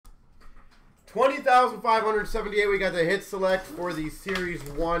20,578. We got the hit select for the Series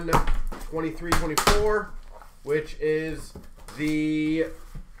 1 23-24, which is the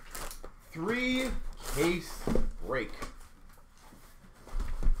 3-case break.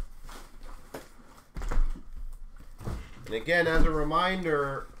 And again, as a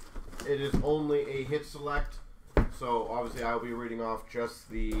reminder, it is only a hit select, so obviously I'll be reading off just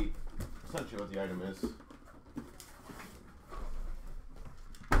the essentially what the item is.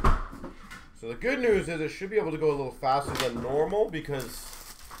 So the good news is it should be able to go a little faster than normal because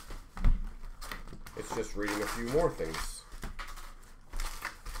it's just reading a few more things.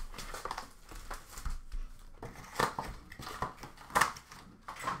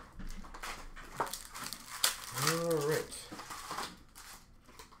 Alright.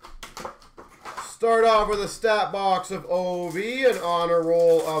 Start off with a stat box of OV, an honor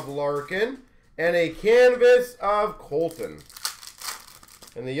roll of Larkin, and a canvas of Colton.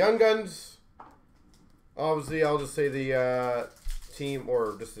 And the Young Guns, obviously, I'll just say the team,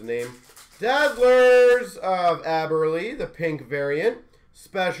 or just the name. Dazzlers of Aberley, the pink variant.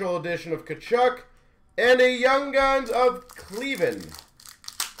 Special edition of Kachuk. And a Young Guns of Cleveland.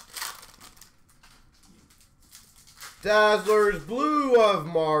 Dazzlers Blue of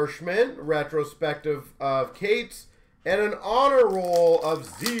Marshman. Retrospective of Cates. And an honor roll of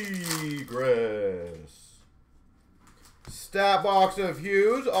Zegras. Stat box of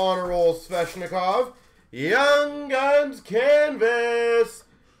Hughes. Honor roll Sveshnikov. Young Guns canvas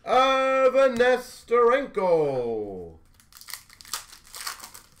of Nesterenko.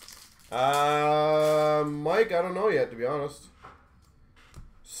 Mike, I don't know yet, to be honest.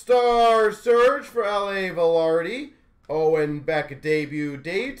 Star Surge for L.A. Velarde. Owen Beck debut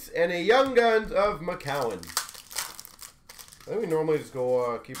dates. And a Young Guns of McCowan. I think we normally just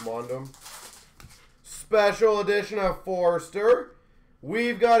go keep them on them. Special edition of Forster.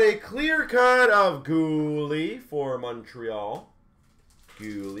 We've got a clear cut of Gooley for Montreal.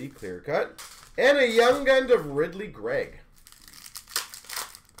 Gooley, clear cut. And a Young Guns of Ridley Gregg.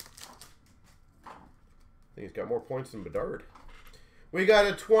 I think he's got more points than Bedard. We got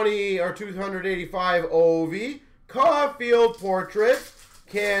a 285 OV. Caulfield portrait.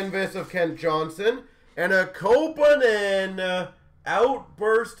 Canvas of Kent Johnson. And a Kopanen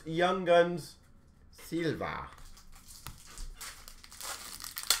Outburst Young Guns Silva.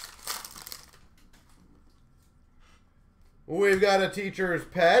 We've got a teacher's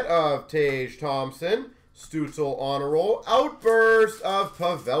pet of Tage Thompson. Stutzel honor roll. Outburst of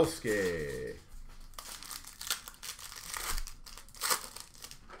Pavelski.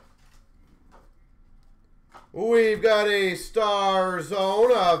 We've got a Star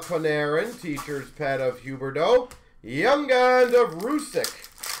Zone of Panarin. Teacher's pet of Huberdeau. Young Guns of Rusick.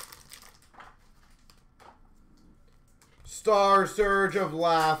 Star Surge of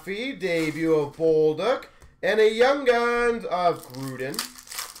Laffy. Debut of Bolduc. And a Young Guns of Gruden.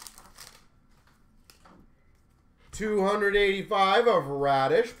 285 of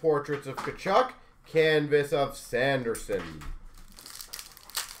Radish. Portraits of Kachuk. Canvas of Sanderson.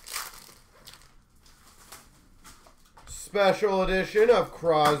 Special edition of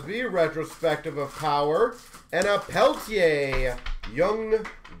Crosby. Retrospective of Power. And a Peltier Young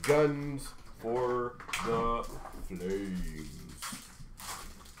Guns for the Flames.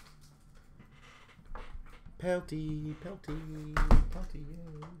 Pelty, Pelty, Pelty,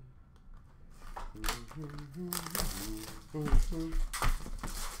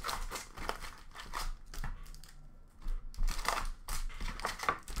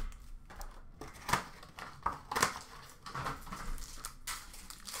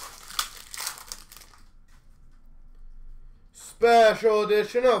 Special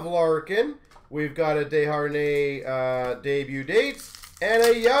edition of Larkin. We've got a Desharnais debut dates. And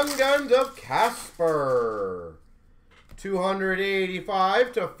a Young Guns of Casper.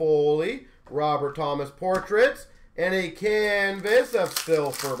 285 to Foley. Robert Thomas portraits. And a canvas of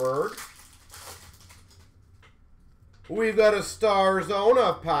Silverberg. We've got a Star Zone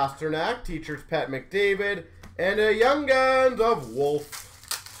of Pasternak. Teacher's Pet McDavid. And a Young Guns of Wolf.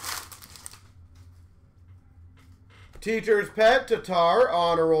 Teacher's Pet Tatar.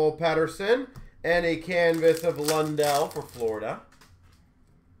 Honor roll Pettersson. And a canvas of Lundell for Florida.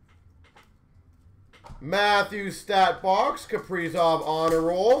 Matthews stat box, Kaprizov honor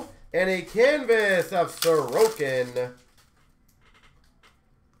roll, and a canvas of Sorokin.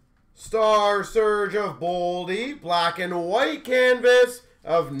 Star Surge of Boldy, black and white canvas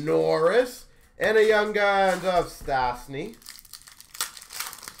of Norris, and a Young Guns of Stastny.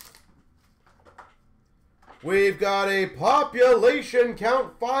 We've got a population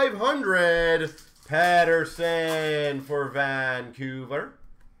count 500 Patterson for Vancouver.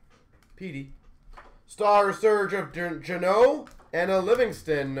 PD. Star Surge of Jano and a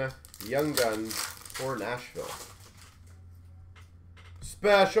Livingston Young Guns for Nashville.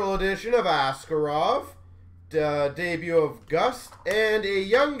 Special edition of Askarov, debut of Gust, and a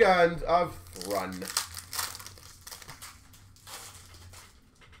Young Guns of Thrun.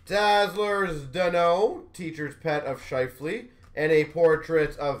 Dazzler's Dano, Teacher's Pet of Scheifele, and a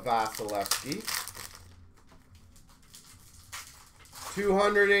portrait of Vasilevsky.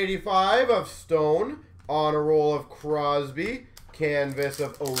 285 of Stone, honor roll of Crosby, canvas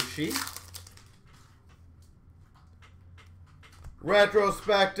of Oshie.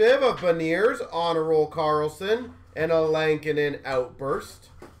 Retrospective of Beniers, honor roll Carlson, and a Lankinen Outburst.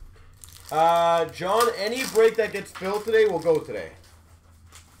 John, any break that gets filled today will go today.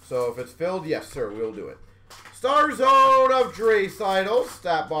 So if it's filled, yes sir, we'll do it. Star Zone of Draisaitl,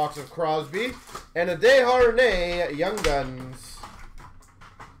 stat box of Crosby, and a Desharnais Young Guns.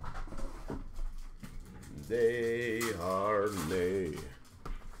 Desharnais.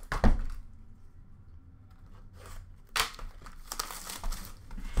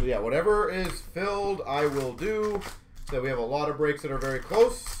 So yeah, whatever is filled, I will do. So we have a lot of breaks that are very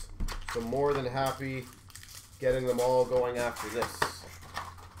close. So more than happy getting them all going after this.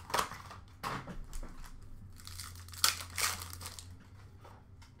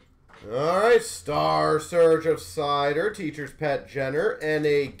 Alright, Star Surge of Cider, Teacher's Pet Jenner, and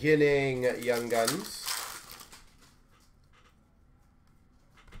a Ginning Young Guns.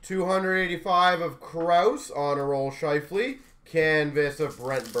 285 of Kraus, honor roll Scheifele, canvas of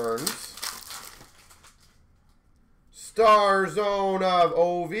Brent Burns. Star Zone of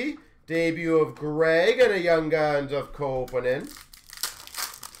Ovi, debut of Greg, and a Young Guns of Kopanen.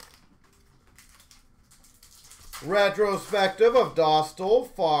 Retrospective of Dostal,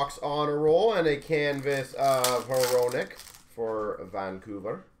 Fox honor roll, and a canvas of Hronek for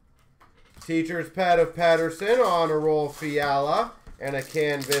Vancouver. Teacher's Pet of Patterson, honor roll Fiala, and a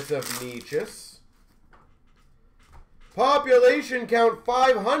canvas of Nietzsche's. Population count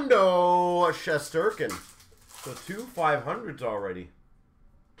 500 Shesterkin. So 2 500s already.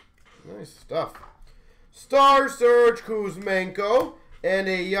 Nice stuff. Star Surge Kuzmenko, and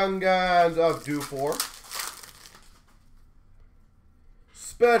a Young Guns of Dufour.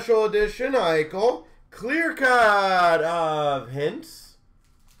 Special edition Eichel, clear cut of Hintz,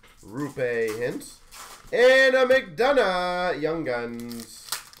 Rupe Hintz, and a McDonough Young Guns.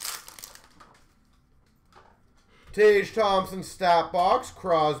 Tage Thompson stat box,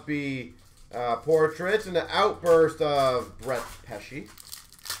 Crosby portraits, and an outburst of Brett Pesce.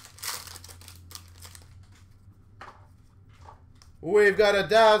 We've got a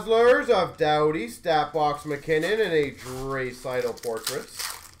Dazzlers of Doughty, stat box McKinnon, and a Draisaitl portraits.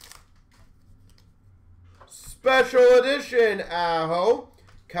 Special edition Aho,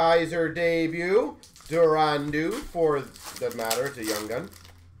 Kaiser debut, Durandu, for that matter, it's a Young Gun.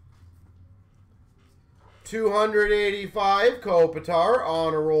 285 Kopitar,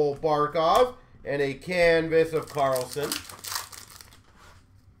 honor roll Barkov, and a canvas of Carlson.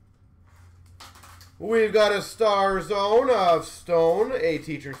 We've got a Star Zone of Stone, a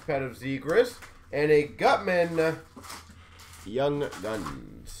Teacher's Pet of Zegras, and a Gutman Young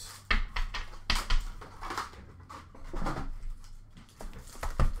Guns.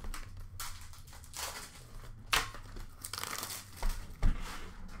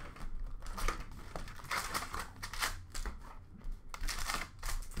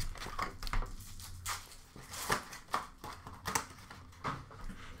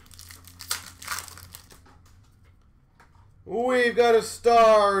 We've got a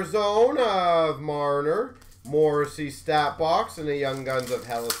Star Zone of Marner, Morrissey stat box, and the Young Guns of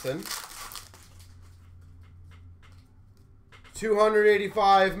Hellison.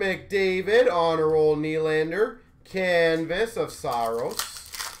 285 McDavid, honor roll Nylander, canvas of Saros.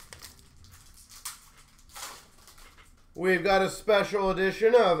 We've got a special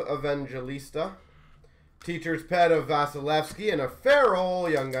edition of Evangelista, Teacher's Pet of Vasilevsky, and a Farrell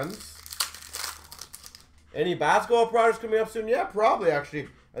Young Guns. Any basketball products coming up soon? Yeah, probably, actually.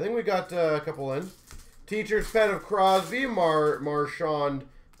 I think we got a couple in. Teacher's Pet of Crosby, Marchand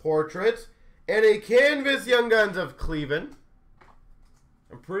portraits, and a canvas Young Guns of Cleveland.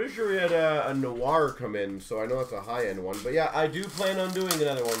 I'm pretty sure we had a Noir come in, so I know it's a high-end one. But yeah, I do plan on doing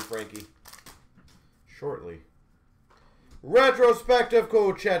another one, Frankie, shortly. Retrospective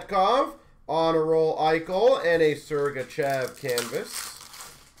Kochetkov, honor roll Eichel, and a Sergachev canvas.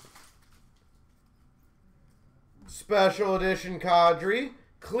 Special edition Kadri,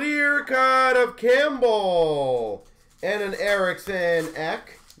 clear cut of Campbell, and an Eriksson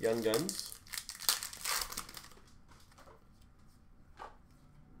Ek, Young Guns.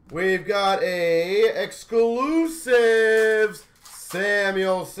 We've got a exclusives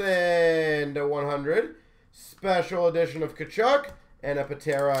Samuelson to 100. Special edition of Kachuk and a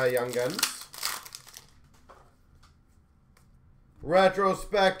Patera Young Guns.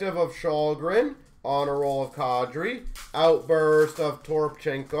 Retrospective of Shalgren. Honor roll of Kadri. Outburst of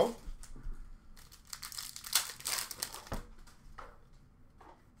Torpchenko.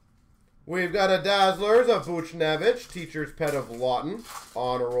 We've got a Dazzlers of Buchnevich, Teacher's Pet of Lawton,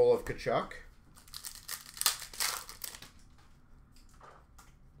 Honor Roll of Kachuk.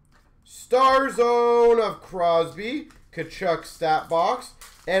 Star Zone of Crosby, Kachuk Stat Box,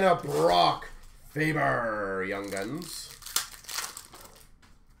 and a Brock Faber Young Guns.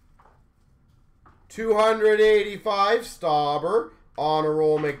 285 Stauber, Honor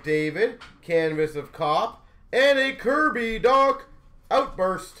Roll McDavid, Canvas of Cop, and a Kirby Doc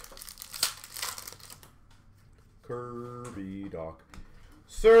Outburst. Kirby Doc.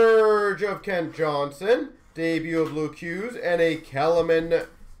 Surge of Kent Johnson, debut of Luke Hughes, and a Kellerman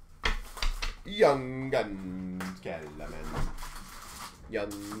Young Guns. Kellerman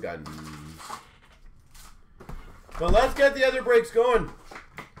Young Guns. But let's get the other breaks going.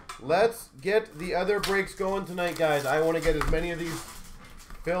 Let's get the other breaks going tonight, guys. I want to get as many of these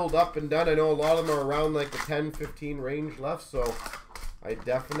filled up and done. I know a lot of them are around like the 10-15 range left, so I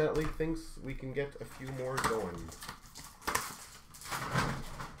definitely think we can get a few more going.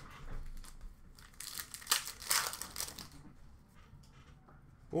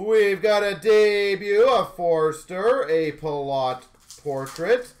 We've got a debut of Forster, a Palat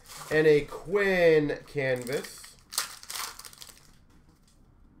portrait, and a Quinn canvas.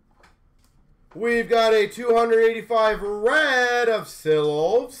 We've got a 285 red of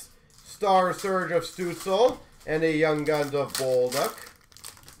Silves, Star Surge of Stutzel, and a Young Guns of Bolduc.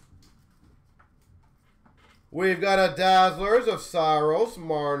 We've got a Dazzlers of Saros,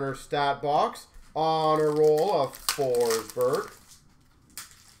 Marner Stat Box, Honor Roll of Forsberg.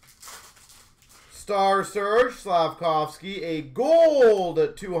 Star Surge, Slavkovsky, a gold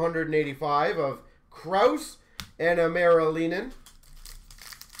at 285 of Kraus, and a Marilinen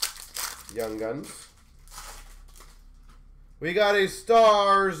Young Guns. We got a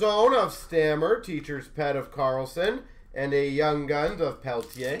Star Zone of Stammer, Teacher's Pet of Carlson, and a Young Guns of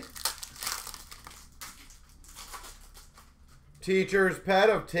Peltier. Teacher's Pet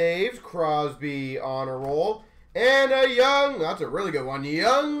of Taves, Crosby Honor Roll, and a that's a really good one,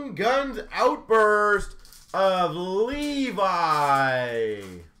 Young Guns Outburst of Levi.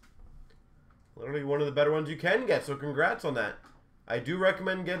 Literally one of the better ones you can get, so congrats on that. I do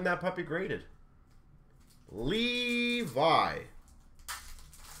recommend getting that puppy graded. Levi.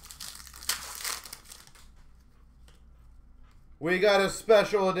 We got a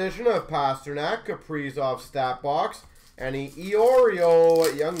special edition of Pasternak, Kaprizov Stat Box, and an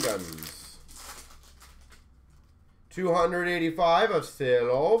Iorio Young Guns. 285 of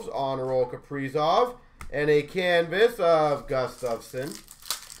Silovs, Honor Roll Kaprizov, and a canvas of Gustafsson.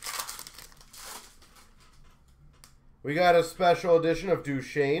 We got a special edition of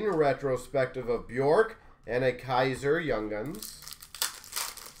Duchesne, retrospective of Bjork, and a Kaiser Young Guns.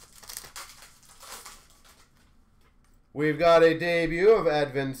 We've got a debut of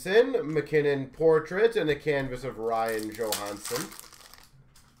Edvinsson, McKinnon portrait, and a canvas of Ryan Johansson.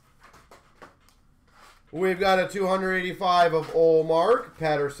 We've got a 285 of Olmark,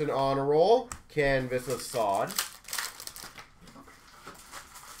 Patterson Honor Roll, canvas of Sod.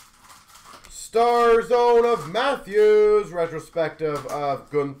 Star Zone of Matthews, retrospective of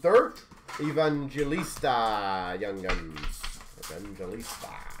Gunther, Evangelista Young Guns. Evangelista.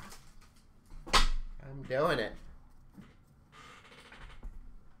 I'm doing it.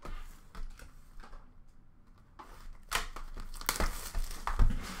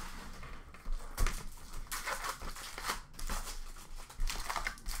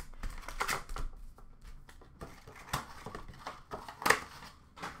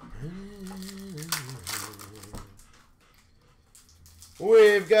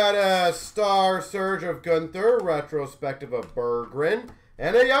 We've got a Star Surge of Gunther, retrospective of Berggren,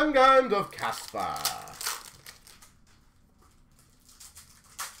 and a Young Guns of Kaspa.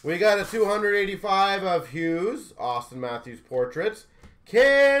 We got a 285 of Hughes, Austin Matthews portraits,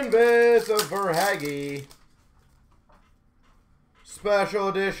 canvas of Verhage. Special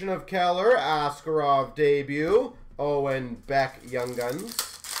edition of Keller, Askarov debut, Owen Beck Young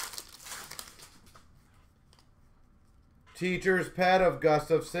Guns. Teacher's Pet of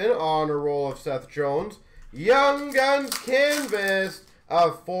Gustafsson, Honor Roll of Seth Jones, Young Guns canvas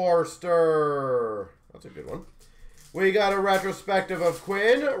of Forster. That's a good one. We got a retrospective of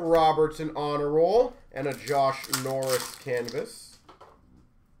Quinn, Robertson Honor Roll, and a Josh Norris canvas.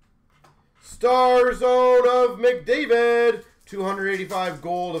 Star Zone of McDavid. 285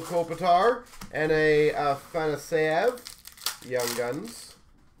 gold of Kopitar. And a Fanasev. Young Guns.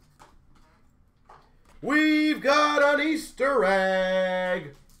 We've got an Easter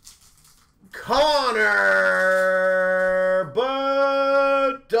egg. Connor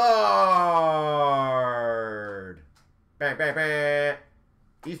Bedard. Bang, bang, bang.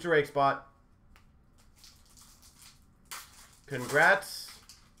 Easter egg spot. Congrats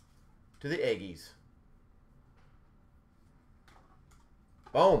to the Aggies.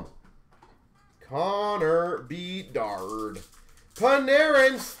 Boom. Connor Bedard.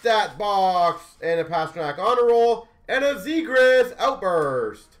 Panarin stat box. And a Pasternak honor roll. And a Zegras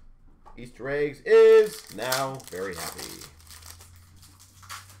outburst. Easter eggs is now very happy.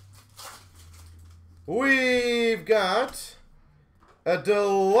 We've got a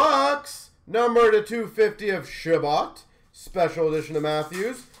deluxe number to 250 of Shabbat. Special edition of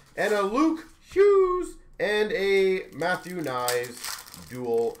Matthews. And a Luke Hughes and a Matthew Nyes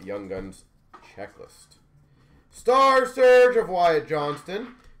dual Young Guns checklist. Star Surge of Wyatt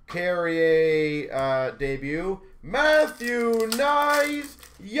Johnston. Carrier debut. Matthew Nyes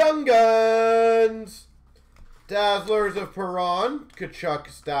Young Guns. Dazzlers of Perron. Kachuk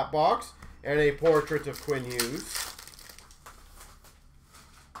stat box. And a portrait of Quinn Hughes.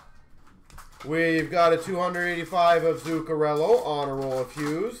 We've got a 285 of Zuccarello, honor roll of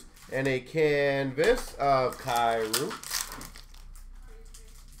Hughes, and a canvas of Kyrou.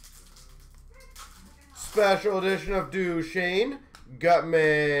 Special edition of Duchesne,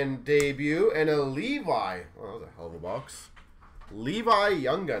 Gutman debut, and a Levi. Oh, that was a hell of a box. Levi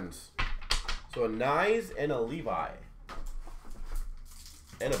Young Guns. So a Nyes and a Levi.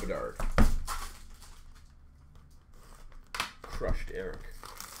 And a Bedard. Crushed Eric.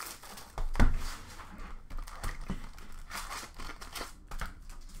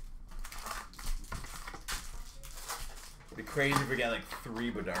 It'd be crazy if we get like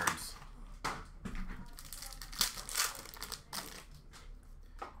 3 Bedards.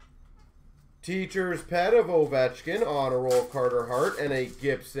 Teacher's Pet of Ovechkin, honor roll of Carter Hart, and a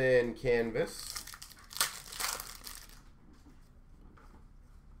Gibson canvas.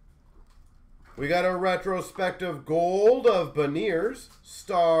 We got a retrospective gold of Beniers,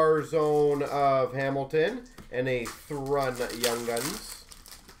 Star Zone of Hamilton, and a Thrun Young Guns.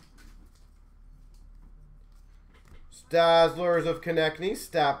 Dazzlers of Konechny,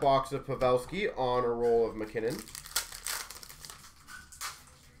 stat box of Pavelski, honor roll of McKinnon.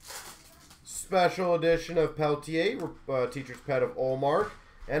 Special edition of Peltier, Teacher's Pet of Olmark,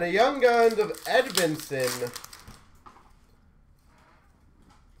 and a Young Guns of Edvinson.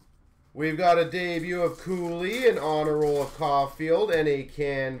 We've got a debut of Cooley, an honor roll of Caulfield, and a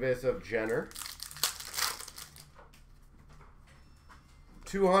canvas of Jenner.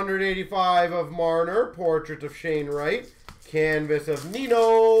 285 of Marner, portrait of Shane Wright, canvas of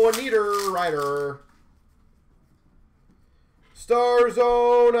Nino Niederreiter. Star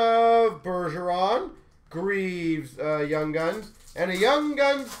Zone of Bergeron, Greaves Young Guns, and a Young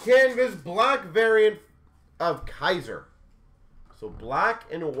Guns canvas black variant of Kaiser. So black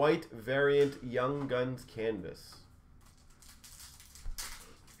and white variant Young Guns canvas.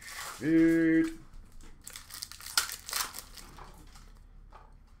 Sweet.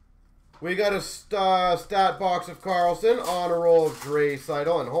 We got a stat box of Carlson, honor roll of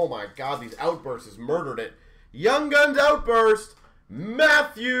Draisaitl, and oh my god, these outbursts has murdered it. Young Guns outburst,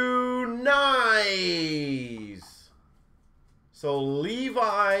 Matthew Nyes. So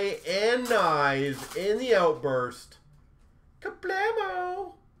Levi and Nyes in the outburst.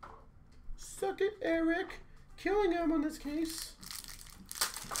 Kablamo! Suck it, Eric. Killing him on this case.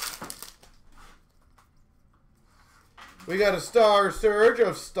 We got a Star Surge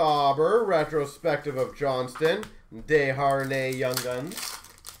of Stauber, retrospective of Johnston, Desharnais Young Guns.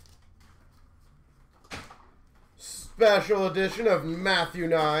 Special edition of Matthew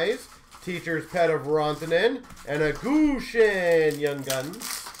Nyes, Teacher's Pet of Rantanen, and a Gushin Young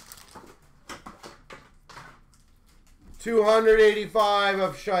Guns. 285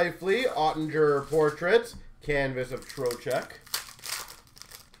 of Scheifele, Ottinger Portraits, canvas of Trocheck.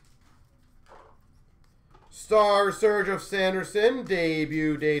 Star Surge of Sanderson,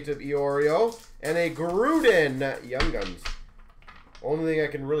 debut date of Iorio, and a Gruden Young Guns. Only thing I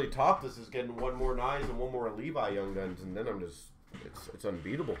can really top this is getting 1 more Nyes and 1 more Levi Young Guns, and then I'm just, it's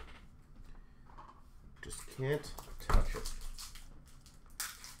unbeatable. Just can't touch it.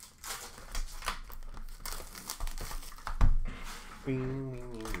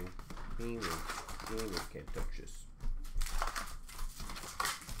 Can't touch this.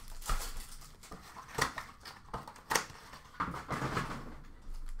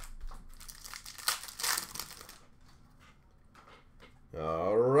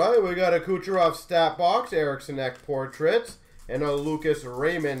 All right, we got a Kucherov stat box, Eriksson Ek portraits, and a Lucas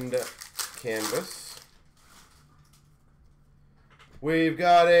Raymond canvas. We've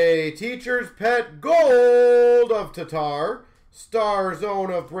got a Teacher's Pet Gold of Tatar, Star Zone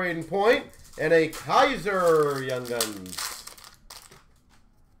of Braden Point, and a Kaiser Young Guns.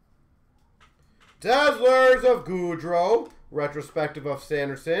 Dazzlers of Goudreau, retrospective of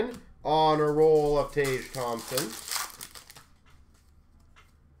Sanderson, honor roll of Tage Thompson.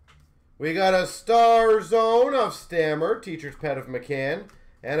 We got a Star Zone of Stammer, Teacher's Pet of McCann,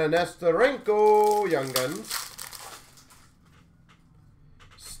 and a Nestorenko Young Guns.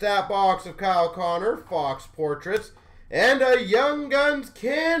 Stat box of Kyle Connor, Fox portraits, and a Young Guns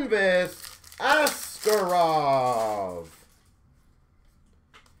canvas, Askarov.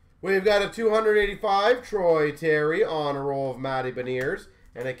 We've got a 285 Troy Terry honor roll of Matty Beniers,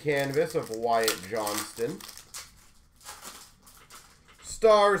 and a canvas of Wyatt Johnston.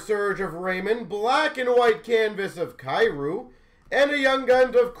 Star Surge of Raymond, black and white canvas of Kairu, and a Young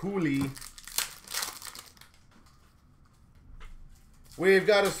Guns of Cooley. We've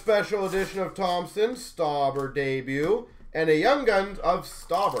got a special edition of Thompson, Stauber debut, and a Young Guns of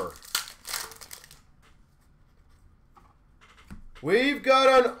Stauber. We've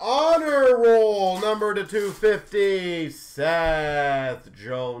got an honor roll, number to 250, Seth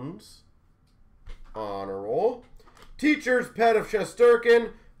Jones. Honor roll. Teacher's Pet of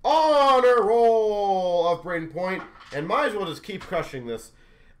Shesterkin, honor roll of Braden Point, and might as well just keep crushing this.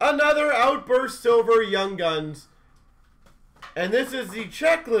 Another Outburst Silver Young Guns, and this is the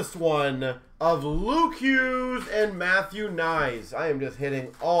checklist one of Luke Hughes and Matthew Nyes. I am just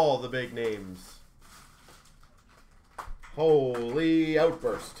hitting all the big names. Holy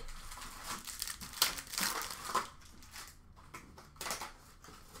outburst.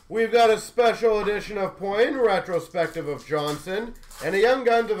 We've got a special edition of Point, retrospective of Johnson, and a Young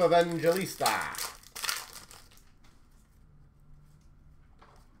Guns of Evangelista.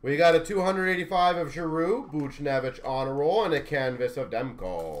 We got a 285 of Giroux, Buchnevich honor roll, and a canvas of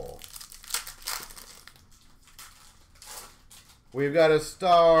Demko. We've got a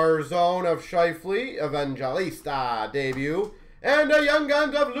Star Zone of Scheifele, Evangelista debut, and a Young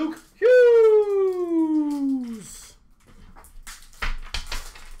Guns of Luke Hughes.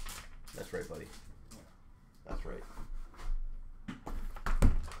 That's right, buddy. That's right.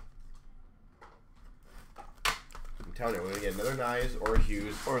 I'm telling you, we're going to get another Nyes or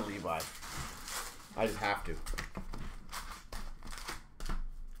Hughes or Levi. I just have to.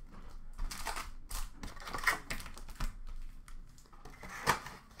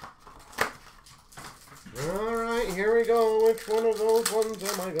 Alright, here we go. Which one of those ones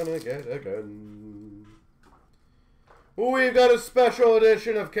am I going to get again? We've got a special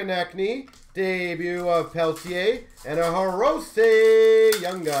edition of Konechny, debut of Peltier, and a Hirose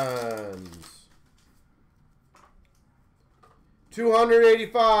Young Guns.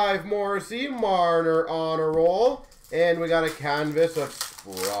 285 Morrissey, Marner honor roll, and we got a canvas of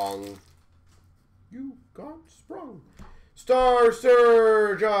Sprung. You got sprung. Star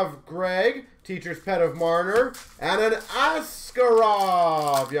Surge of Greg, Teacher's Pet of Marner, and an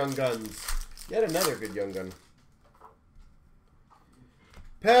Askarov Young Guns. Yet another good Young Gun.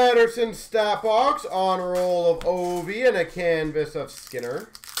 Patterson Stat Box, honor roll of Ovi, and a canvas of Skinner.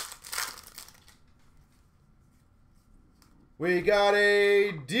 We got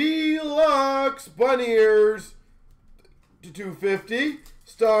a Deluxe Bunny Ears to 250.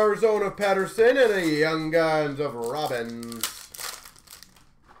 Star Zone of Patterson, and a Young Guns of Robbins.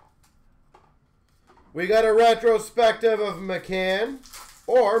 We got a retrospective of McCann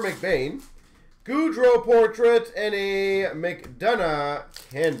or McBain, Goudreau portrait, and a McDonough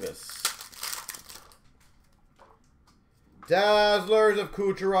canvas. Dazzlers of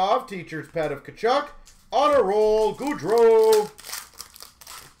Kucherov, Teacher's Pet of Kachuk, honor roll Goudreau.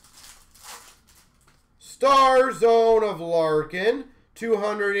 Star Zone of Larkin,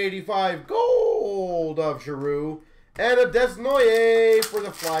 285 gold of Giroux, and a Desnoyer for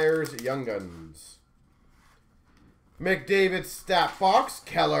the Flyers Young Guns. McDavid Stat Box,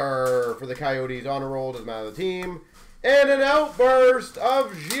 Keller for the Coyotes honor roll as man of the team, and an Outburst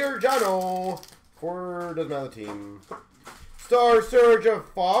of Giordano for the man of the team. Star Surge of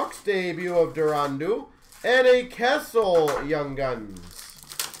Fox, debut of Durandu, and a Kessel Young Guns.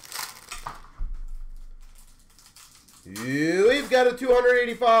 We've got a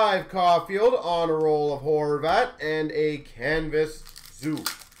 285 Caulfield honor roll of Horvat, and a canvas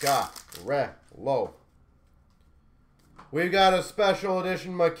Zuccarello. We've got a special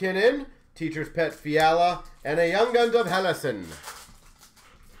edition McKinnon, Teacher's Pet Fiala, and a Young Guns of Hellison.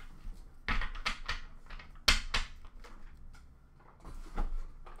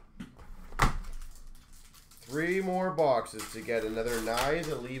 3 more boxes to get another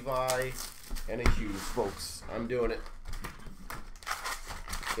Nyes, a Levi, and a Hughes, folks. I'm doing it.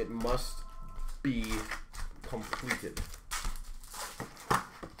 It must be completed.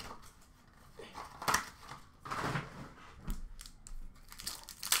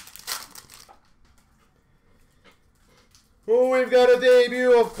 Oh, we've got a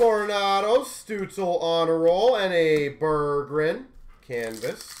debut of Coronado, Stutzel Honor Roll, and a Berggren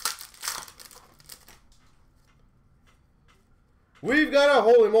canvas. We've got a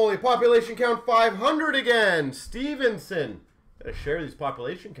holy moly population count 500 again. Stevenson. Gotta share these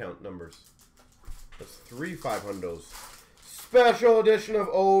population count numbers. That's 3 500s. Special edition of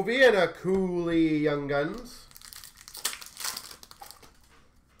Ovi and a Cooley Young Guns.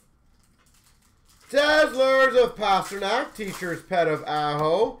 Dazzlers of Pasternak, Teacher's Pet of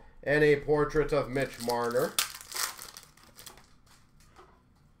Aho, and a portrait of Mitch Marner.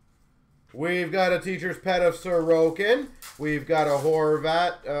 We've got a Teacher's Pet of Sorokin. We've got a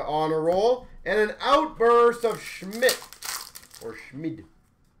Horvat Honor Roll, and an Outburst of Schmidt, or Schmid.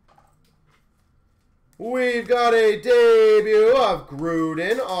 We've got a debut of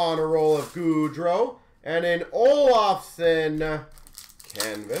Gruden, Honor Roll of Goudreau, and an Olofsson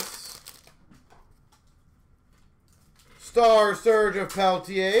canvas. Star Surge of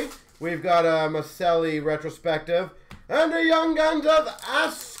Peltier. We've got a Maselli retrospective. And the Young Guns of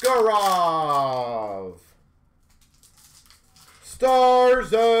Askarov. Star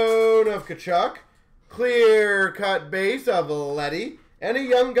Zone of Kachuk. Clear Cut Base of Letty. And a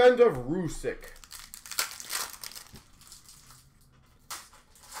Young Guns of Rusick.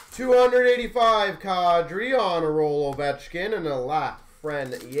 285 Kadri on a roll Ovechkin and a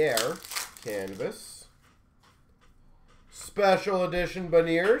Lafreniere canvas. Special edition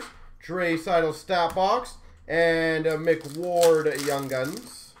Beniers, Draisaitl Stat Box, and a McWard Young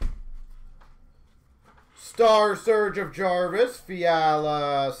Guns. Star Surge of Jarvis,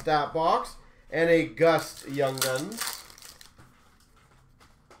 Fiala Stat Box, and a Gust Young Guns.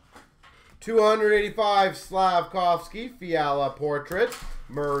 285 Slavkovsky, Fiala Portrait,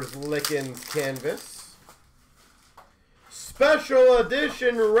 Merzlikins Canvas. Special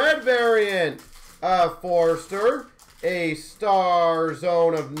edition red variant of Forster, a Star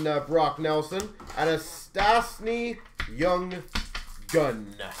Zone of Brock Nelson, and a Stastny Young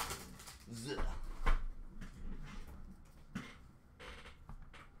Gun.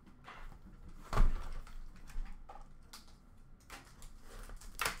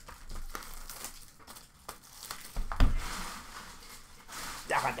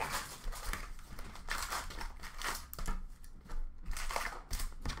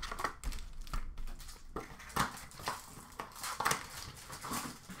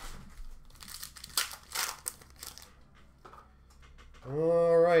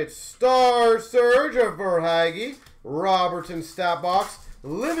 Alright, Star Surge of Verhaeghe, Robertson Stat Box,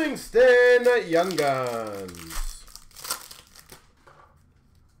 Livingston Young Guns.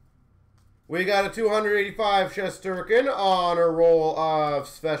 We got a 285 Shesterkin Honor Roll of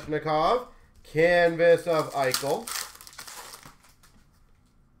Sveshnikov, Canvas of Eichel.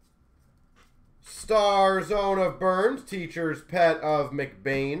 Star Zone of Burns, Teacher's Pet of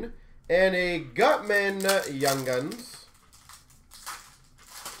McBain, and a Gutman Young Guns.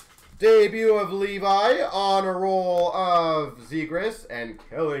 Debut of Levi, Honor Roll of Zegras, and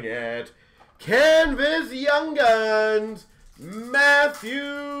killing it, Canvas Young Guns, Matthew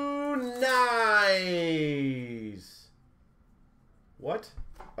Nyes. What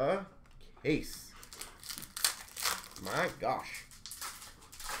a case. My gosh.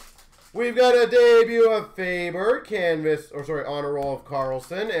 We've got a debut of Faber, canvas, or sorry, Honor Roll of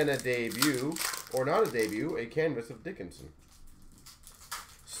Carlson, and a debut, or not a debut, a canvas of Dickinson.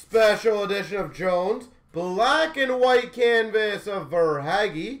 Special edition of Jones, black and white canvas of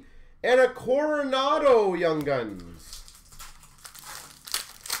Verhaeghe, and a Coronado Young Guns.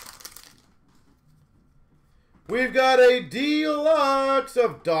 We've got a deluxe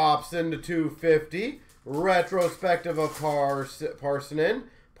of Dobson to 250, retrospective of Parsonen,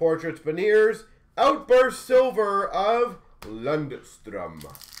 portraits Beniers, outburst silver of Lundstrom.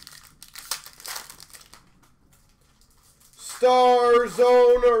 Star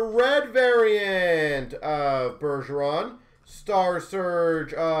Zone red variant of Bergeron, Star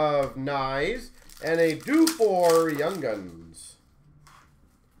Surge of Nyes, and a Dufour Young Guns.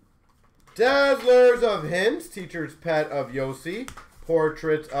 Dazzlers of Hints, Teacher's Pet of Yossi,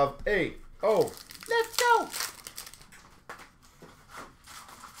 portraits of let's go!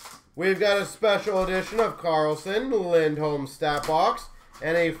 We've got a special edition of Carlson, Lindholm Stat Box,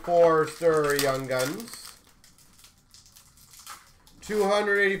 and a Forster Young Guns.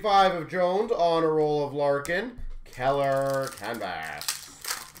 285 of Jones, honor roll of Larkin, Keller canvas.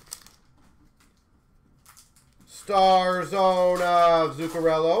 Star Zone of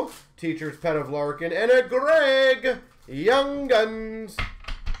Zuccarello, Teacher's Pet of Larkin, and a Greg Young Guns.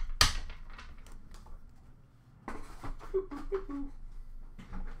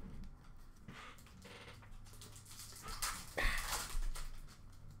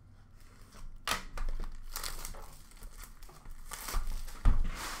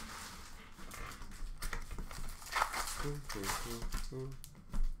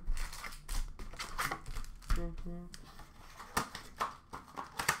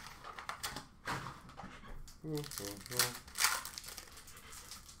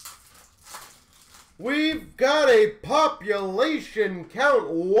 We've got a population count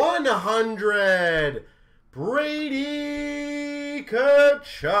 100. Brady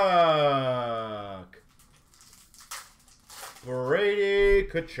Kachuk. Brady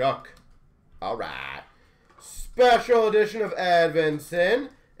Kachuk. All right. Special edition of Advenson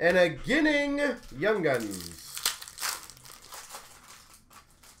and a Ginning Young Guns.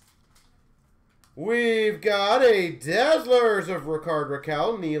 We've got a Dazzlers of Ricard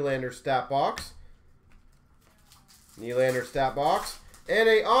Raquel, Nylander stat box. Nylander stat box. And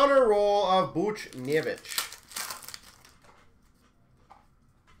a honor roll of Buchnevich.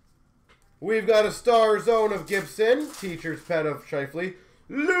 We've got a Star Zone of Gibson, Teacher's Pet of Scheifele,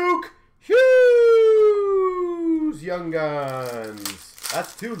 Luke Hughes, Young Guns.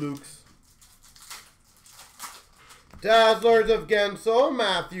 That's 2 Lukes. Dazzlers of Gensel,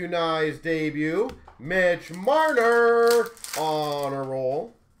 Matthew Nye's debut, Mitch Marner, honor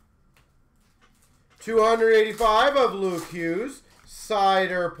roll. 285 of Luke Hughes,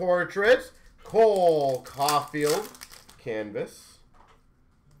 Cider Portraits, Cole Caulfield, canvas.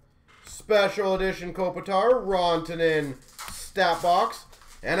 Special edition Kopitar, Rantanen stat box,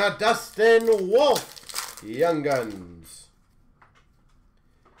 and a Dustin Wolf, Young Guns.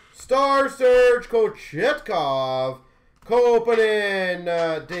 Star Surge Kochetkov,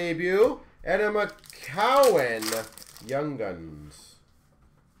 Kopanen debut, and a McCowan, Young Guns.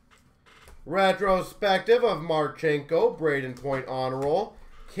 Retrospective of Marchenko, Braden Point honor roll,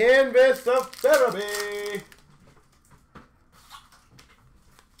 canvas of Therapy.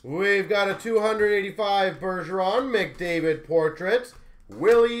 We've got a 285 Bergeron, McDavid Portraits,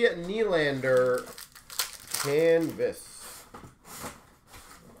 Willie Nylander, canvas.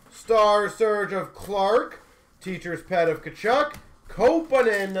 Star Surge of Clark, Teacher's Pet of Kachuk,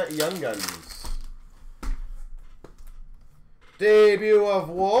 Kopanen Young Guns. Debut of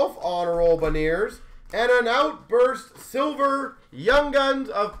Wolf, honor roll Beniers, and an Outburst Silver Young Guns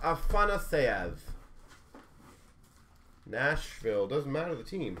of Afanaseyev. Nashville, doesn't matter the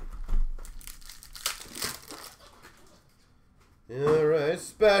team. Alright,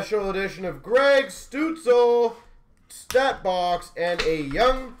 special edition of Greg Stutzel, stat box, and a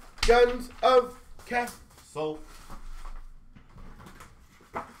Young Guns of Castle.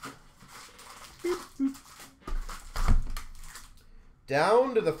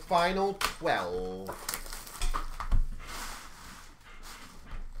 Down to the final 12.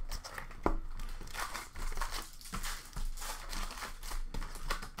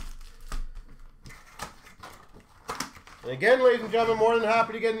 And again, ladies and gentlemen, more than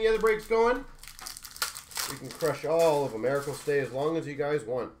happy to get the other breaks going. We can crush all of them. Eric will stay as long as you guys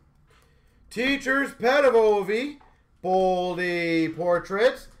want. Teacher's Pet of Ovi, Boldy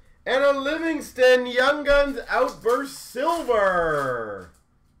Portraits, and a Livingston Young Guns Outburst Silver.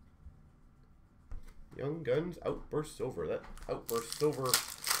 Young Guns Outburst Silver. That Outburst Silver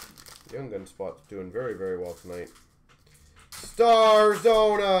Young Gun spot's doing very, very well tonight. Star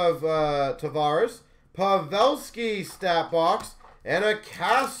Zone of Tavares, Pavelski stat box, and a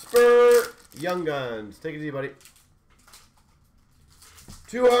Casper Young Guns. Take it easy, buddy.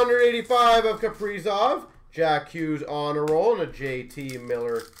 285 of Kaprizov, Jack Hughes honor roll, and a JT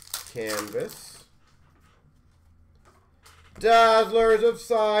Miller canvas. Dazzlers of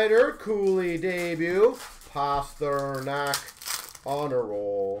Cider, Cooley debut, Pasternak honor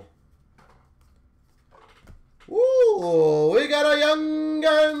roll. Ooh, we got a Young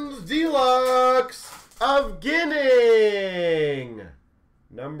Guns Deluxe of Ginning.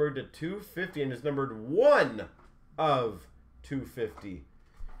 Numbered to 250, and it's numbered 1 of 250.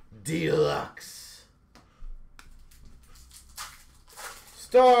 Deluxe.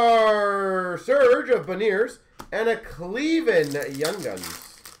 Star Surge of Beniers, and a Cleveland Young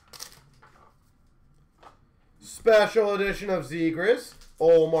Guns. Special edition of Zegras,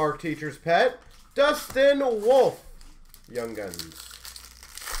 Olmark Teacher's Pet, Dustin Wolf Young Guns.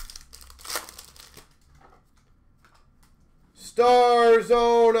 Star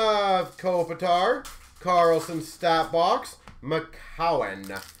Zone of Kopitar, Carlson Stat Box,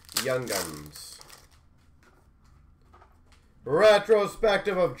 McCowan, Young Guns.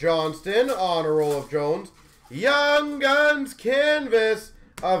 Retrospective of Johnston, Honor Roll of Jones, Young Guns Canvas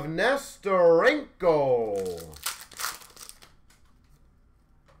of Nestorenko.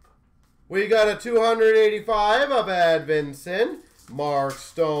 We got a 285 of Edvinson, Mark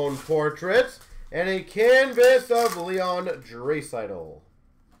Stone Portraits, and a canvas of Leon Draisaitl.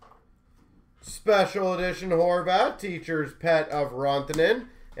 Special edition Horvat, Teacher's Pet of Rantanen,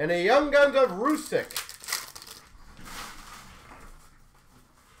 and a Young Guns of Rusick.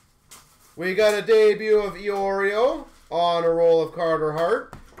 We got a debut of Iorio, Honor Roll of Carter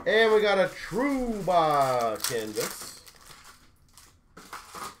Hart, and we got a Trouba canvas.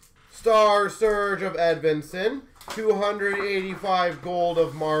 Star Surge of Edvinson, 285 gold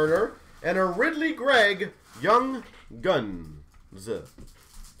of Marner, and a Ridley Gregg Young Guns.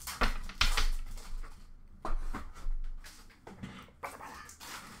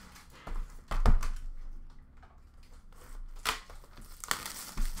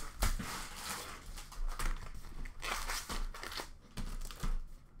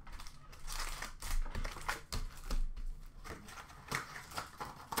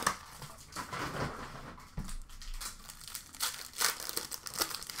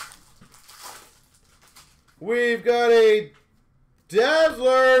 We've got a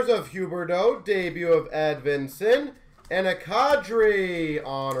Dazzlers of Huberdeau, debut of Edvinson, and a Kadri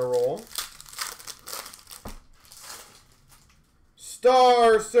Honor Roll.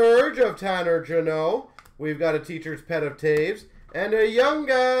 Star Surge of Tanner Janot. We've got a Teacher's Pet of Taves, and a Young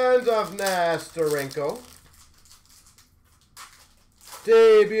Guns of Nestorenko.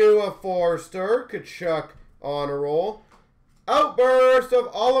 Debut of Forster, Kachuk Honor Roll. Outburst of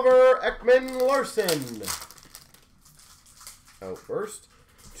Oliver Ekman-Larsson. Outburst.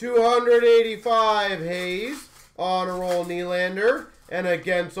 285 Hayes, Honor Roll Nylander, and a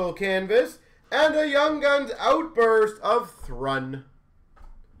Gensel canvas, and a Young Guns Outburst of Thrun.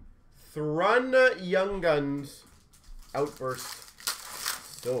 Thrun Young Guns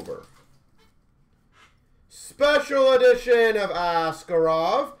Outburst Silver. Special edition of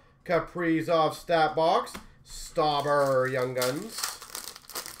Askarov, Kaprizov Stat Box, Stauber Young Guns.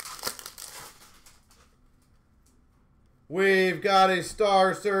 We've got a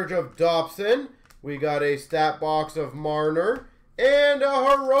Star Surge of Dobson. We got a Stat Box of Marner. And a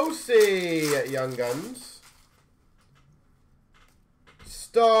Hiroshi Young Guns.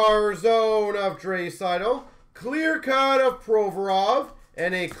 Star Zone of Draisaitl. Clear Cut of Provorov.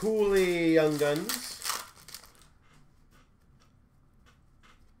 And a Cooley Young Guns.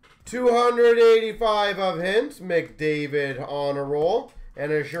 285 of Hintz. McDavid Honor Roll.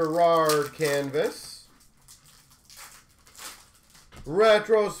 And a Gerard canvas.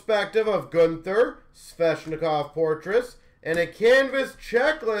 Retrospective of Gunther, Sveshnikov Portraits, and a canvas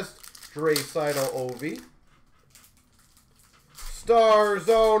checklist, Draisaitl Ovi. Star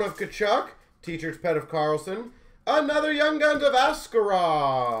Zone of Kachuk, Teacher's Pet of Carlson, another Young Guns of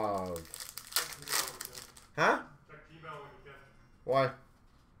Askarov. Huh? Why?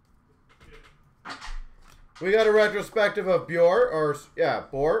 We got a retrospective of Bjork.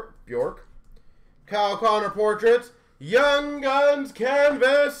 Kyle Connor Portraits, Young Guns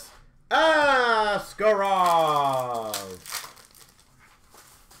Canvas, Askarov.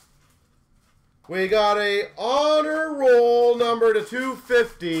 We got a Honor Roll number to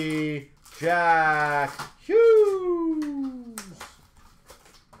 250, Jack Hughes.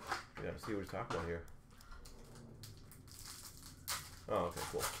 You gotta see what he's talking about here. Oh, okay,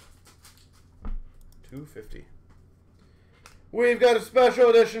 cool. 250. We've got a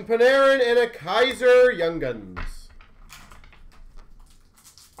special edition Panarin and a Kaiser Young Guns.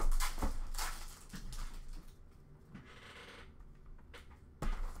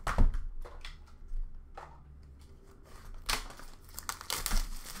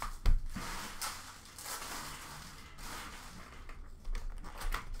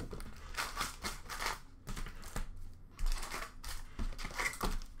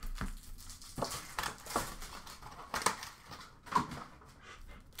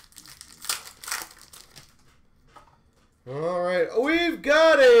 All right, we've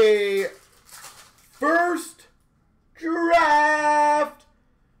got a first draft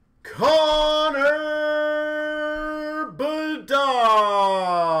Connor Bedard.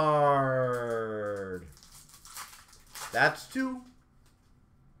 That's two.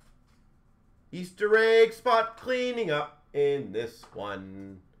 Easter egg spot cleaning up in this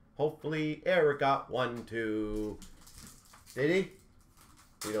one. Hopefully Eric got one too. Did he?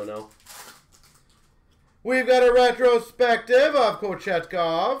 We don't know. We've got a retrospective of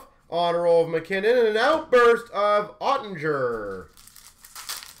Kochetkov, honor roll of McKinnon, and an outburst of Ottinger.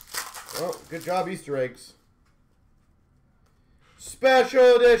 Oh, good job, Easter eggs.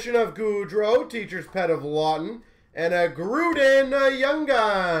 Special edition of Goudreau, teacher's pet of Lawton, and a Gruden Young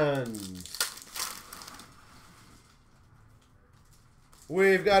Guns.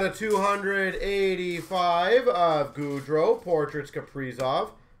 We've got a 285 of Goudreau, portraits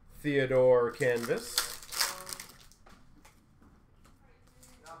Kaprizov, Theodore canvas.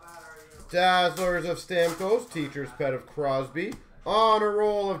 Dazzlers of Stamkos, teacher's pet of Crosby, honor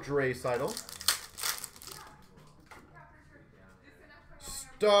roll of Draisaitl.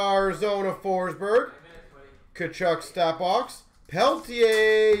 Star Zone of Forsberg, Kachuk stat box,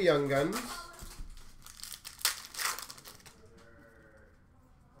 Peltier Young Guns.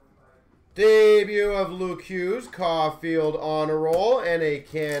 Debut of Luke Hughes, Caulfield honor roll, and a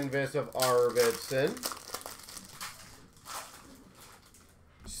canvas of Arvidsson.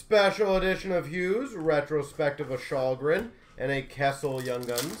 Special edition of Hughes, retrospective of Shalgren, and a Kessel Young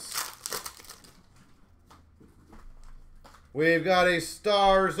Guns. We've got a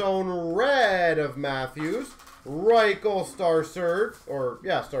Star Zone red of Matthews, Reichel Star Surge,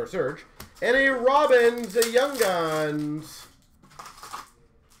 Star Surge, and a Robbins Young Guns.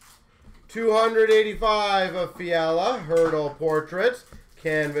 285 of Fiala, Hurdle portraits,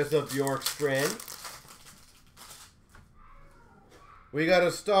 canvas of Bjorkstrand. We got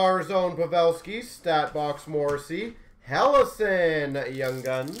a Star Zone Pavelski, stat box Morrissey, Hellison Young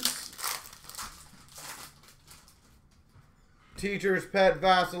Guns. Teacher's Pet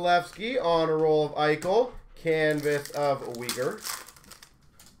Vasilevsky, honor roll of Eichel, canvas of Uyghur.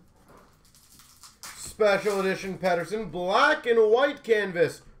 Special edition Pettersson, black and white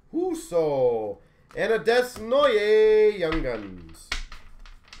canvas, Husso, and a Desnoyers Young Guns.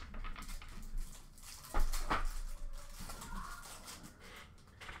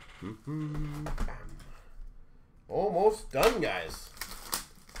 Almost done, guys.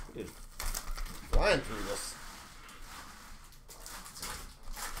 Just flying through this.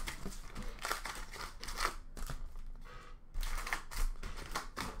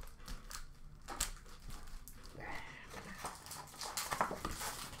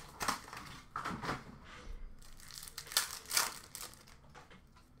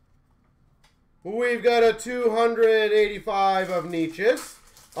 We've got a 285 of Nietzsche's,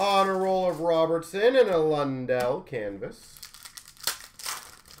 honor roll of Robertson, and a Lundell canvas.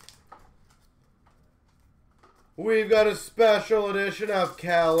 We've got a special edition of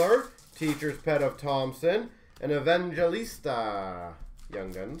Keller, teacher's pet of Thompson, and Evangelista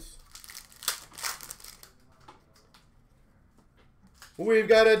Young Guns. We've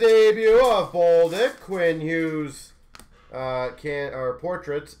got a debut of Bolduc, Quinn Hughes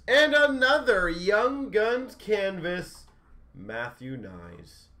portraits, and another Young Guns canvas, Matthew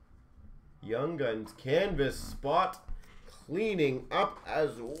Nyes. Young Guns canvas spot cleaning up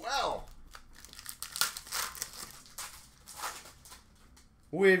as well.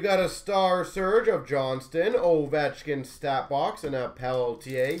 We've got a Star Surge of Johnston, Ovechkin stat box, and a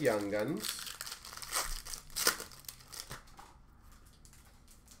Peltier Young Guns.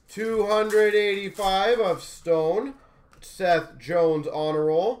 285 of Stone, Seth Jones honor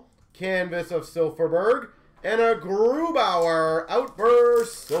roll, canvas of Silverberg, and a Grubauer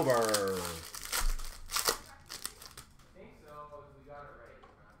outburst silver.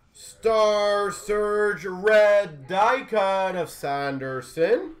 Star Surge red die cut of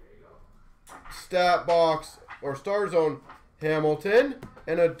Sanderson, stat box or Star Zone Hamilton,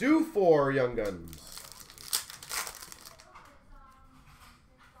 and a Dufour Young Guns.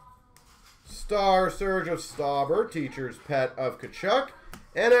 Star Surge of Stauber, teacher's pet of Kachuk,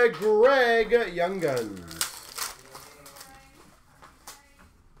 and a Greg Young Guns.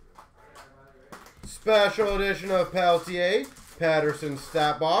 Special edition of Peltier, Patterson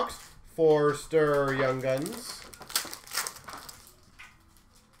stat box, Forster Young Guns.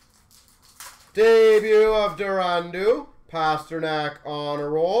 Debut of Durandu, Pasternak honor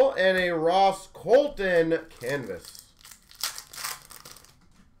roll, and a Ross Colton canvas.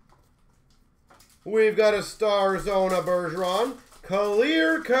 We've got a Star Zone of Bergeron,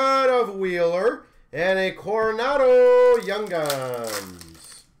 clear cut of Wheeler, and a Coronado Young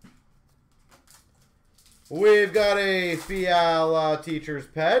Guns. We've got a Fiala teacher's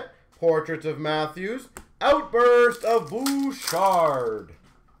pet, portraits of Matthews, outburst of Bouchard.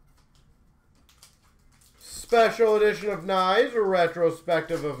 Special edition of Nyes,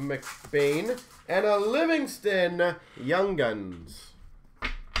 retrospective of McBain, and a Livingston Young Guns.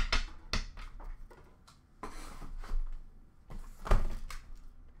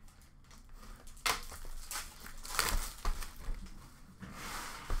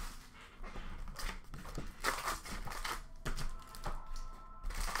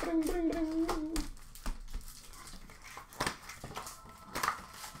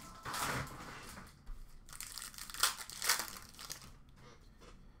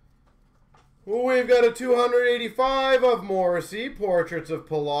 We've got a 285 of Morrissey, Portraits of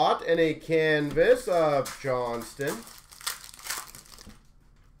Palat, and a canvas of Johnston.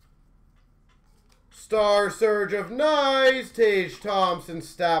 Star Surge of Nyes, Tage Thompson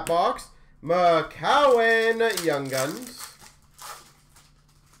Stat Box, McCowan Young Guns.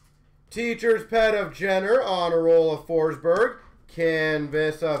 Teacher's Pet of Jenner, Honor Roll of Forsberg,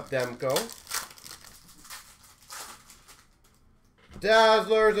 canvas of Demko.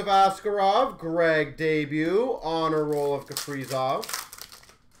 Dazzlers of Askarov, Greg debut, Honor Roll of Kaprizov.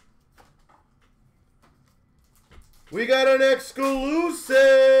 We got an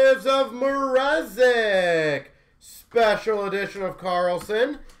exclusives of Mrazek, special edition of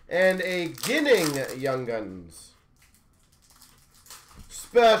Carlson, and a Ginning Young Guns.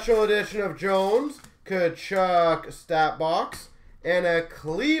 Special edition of Jones, Kachuk Stat Box, and a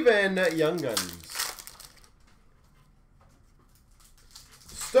Cleveland Young Guns.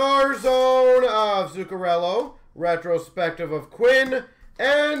 Star Zone of Zuccarello, retrospective of Quinn,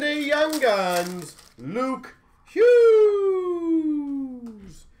 and a Young Guns, Luke Hughes.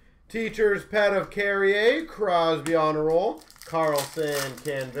 Teacher's Pet of Carrier, Crosby Honor Roll, Carlson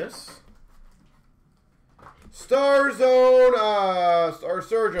canvas. Star Zone, Star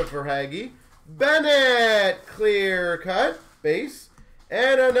Surge of Verhage, Bennett clear cut base,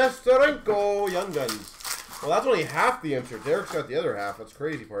 and a Nestorenko Young Guns. Well, that's only half the insert. Derek's got the other half. That's the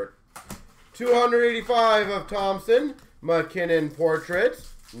crazy part. 285 of Thompson. McKinnon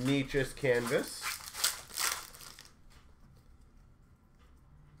Portraits. Nietzsche's Canvas.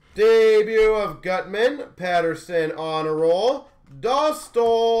 Debut of Gutman. Patterson Honor Roll.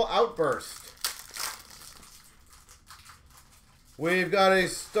 Dostal Outburst. We've got a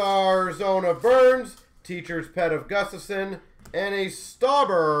Star Zone of Burns. Teacher's Pet of Gustafson. And a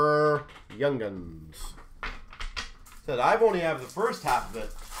Stauber Young Guns. Said I've only have the first half of it.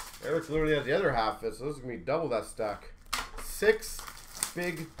 Eric literally has the other half of it, so this is going to be double that stack. 6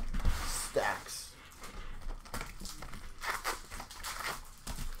 big stacks.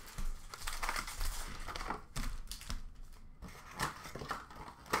 I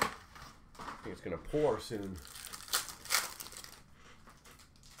think it's going to pour soon.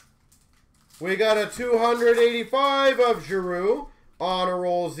 We got a 285 of Giroux, Honor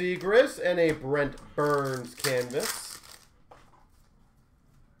Roll Zegras, and a Brent Burns canvas.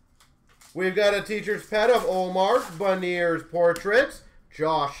 We've got a Teacher's Pet of Olmark, Beniers Portraits,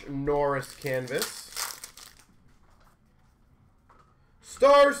 Josh Norris canvas.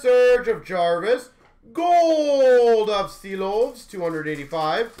 Star Surge of Jarvis, Gold of Silovs,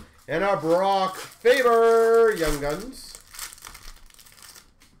 285, and a Brock Faber Young Guns.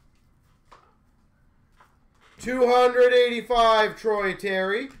 285 Troy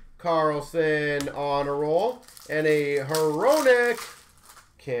Terry, Carlson Honor Roll, and a Hronek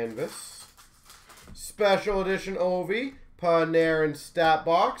canvas. Special edition Ovi, Panarin Stat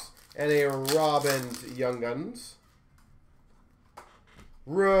Box, and a Robbins Young Guns.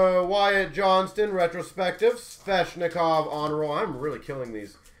 Wyatt Johnston retrospective, Sveshnikov Honor Roll. I'm really killing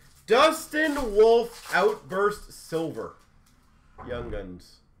these. Dustin Wolf Outburst Silver Young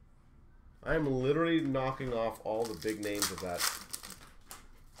Guns. I'm literally knocking off all the big names of that.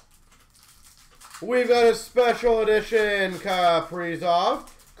 We've got a special edition Kaprizov,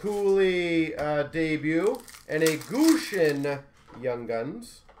 Cooley debut, and a Gushin Young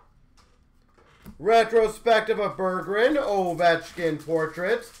Guns. Retrospective of Berggren, Ovechkin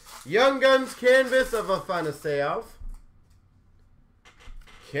Portraits, Young Guns canvas of Afanaseyev.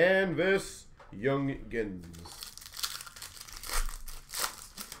 Canvas Young Guns.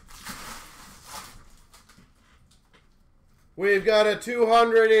 We've got a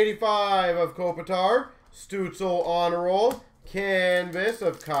 285 of Kopitar, Stutzel Honor Roll, canvas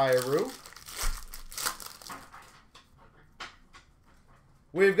of Kyrou.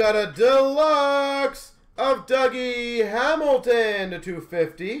 We've got a deluxe of Dougie Hamilton to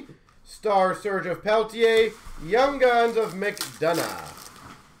 250, Star Surge of Peltier, Young Guns of McDonough.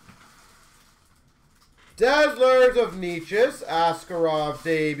 Dazzlers of Nietzsche's, Askarov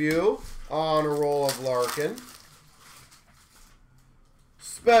debut, Honor Roll of Larkin.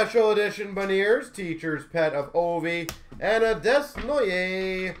 Special edition Beniers, Teacher's Pet of Ovi, and a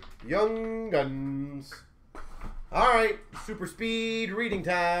Desnoyers Young Guns. Alright, super speed reading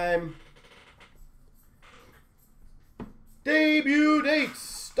time. Debut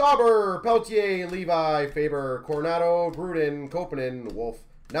dates: Stauber, Peltier, Levi, Faber, Coronado, Gruden, Kopanen, Wolf,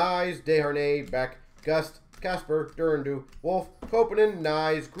 Nyes, Desharnais, Beck, Gust, Casper, Durandu, Wolf, Kopanen,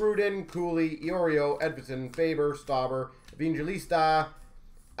 Nyes, Gruden, Cooley, Iorio, Edvison, Faber, Stauber, Evangelista,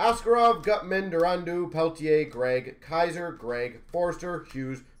 Askarov, Gutman, Durandu, Peltier, Gregg, Kaiser, Gregg, Forster,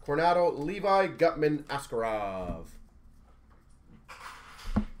 Hughes, Coronado, Levi, Gutman, Askarov.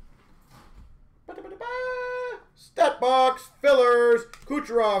 Stat box fillers: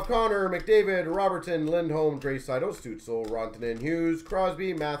 Kucherov, Connor, McDavid, Robertson, Lindholm, Draisaitl, Stützle, Rantanen, Hughes,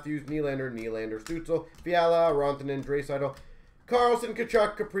 Crosby, Matthews, Nylander, Stützle, Fiala, Rantanen, Draisaitl, Carlson,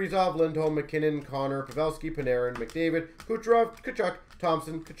 Kachuk, Kaprizov, Lindholm, McKinnon, Connor, Pavelski, Panarin, McDavid, Kucherov, Kachuk,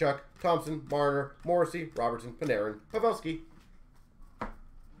 Thompson, Kachuk, Thompson, Marner, Morrissey, Robertson, Panarin, Pavelski.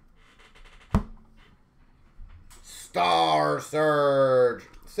 Star Surge: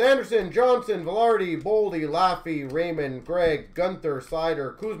 Sanderson, Johnson, Velarde, Boldy, Laffy, Raymond, Gregg, Gunther,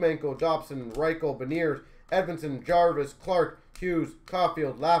 Slider, Kuzmenko, Dobson, Reichel, Beniers, Edmondson, Jarvis, Clark, Hughes,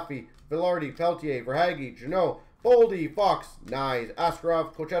 Caulfield, Laffy, Velarde, Peltier, Verhaeghe, Jeannot, Boldy, Fox, Nyes,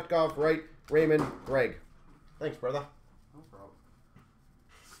 Askarov, Kochetkov, Wright, Raymond, Gregg. Thanks, brother. No problem.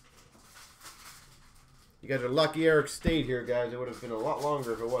 You guys are lucky Eric stayed here, guys. It would have been a lot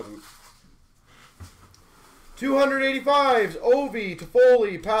longer if it wasn't. 285s, Ovi,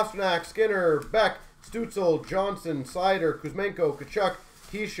 Toffoli, Pasternak, Skinner, Beck, Stützle, Johnson, Slider, Kuzmenko, Kachuk,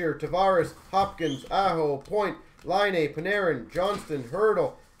 Hischier, Tavares, Hopkins, Aho, Point, Laine, Panarin, Johnston,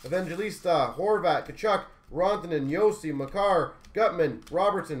 Hurdle, Evangelista, Horvat, Kachuk, Rantanen, Yossi, Makar, Gutman,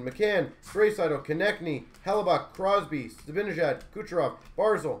 Robertson, McCann, Draisaitl, Konechny, Hellebuck, Crosby, Zibanejad, Kucherov,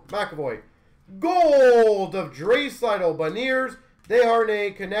 Barzal, McAvoy. Gold of Draisaitl, Beniers,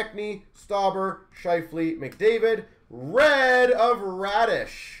 Desharnais, Konechny, Stauber, Scheifele, McDavid. Red of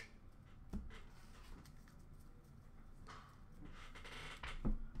Radish.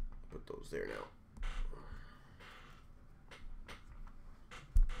 Put those there now.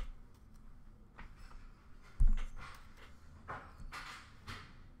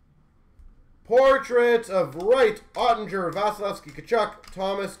 Portraits of Wright, Ottinger, Vasilevsky, Kachuk,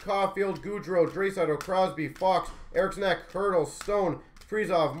 Thomas, Caulfield, Goudreau, Draisaitl, Crosby, Fox, Eriksson, Hurdle, Stone,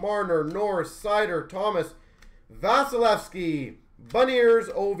 Kaprizov, Marner, Norris, Sider, Thomas, Vasilevsky,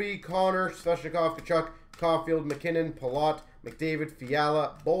 Beniers, Ovi, Connor, Svechnikov, Kachuk, Caulfield, McKinnon, Palat, McDavid,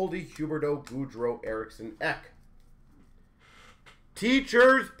 Fiala, Boldy, Huberdeau, Goudreau, Eriksson, Ek.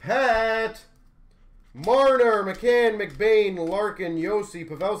 Teacher's Pet: Marner, McCann, McBain, Larkin, Yossi,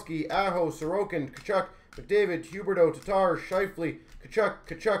 Pavelski, Aho, Sorokin, Kachuk, McDavid, Huberdeau, Tatar, Scheifele,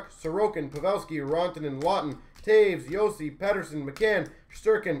 Kachuk, Sorokin, Pavelski, Rantanen, Lawton, Taves, Yossi, Pettersson, McCann,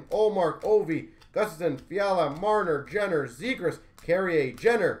 Sturkin, Olmark, Ovi, Gustafsson, Fiala, Marner, Jenner, Zegras, Carrier,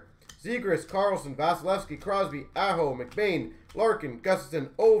 Jenner, Zegras, Carlson, Vasilevsky, Crosby, Aho, McBain, Larkin,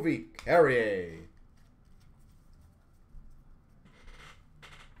 Gustafsson, Ovi, Carrier.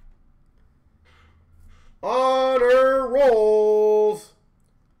 Honor rolls: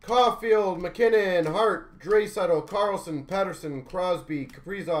 Caulfield, McKinnon, Hart, Draisaitl, Carlson, Pettersson, Crosby,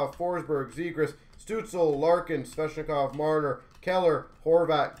 Kaprizov, Forsberg, Zegras, Stützle, Larkin, Svechnikov, Marner, Keller,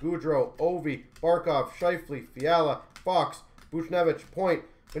 Horvat, Goudreau, Ovi, Barkov, Scheifele, Fiala, Fox, Buchnevich, Point,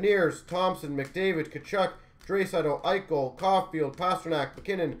 Beniers, Thompson, McDavid, Kachuk, Draisaitl, Eichel, Caulfield, Pasternak,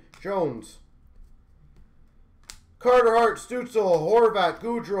 McKinnon, Jones. Carter, Hart, Stützle, Horvat,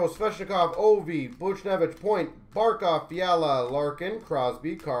 Goudreau, Svechnikov, Ovi, Buchnevich, Point, Barkov, Fiala, Larkin,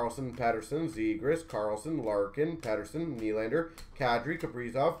 Crosby, Carlson, Pettersson, Zegras, Carlson, Larkin, Pettersson, Nylander, Kadri,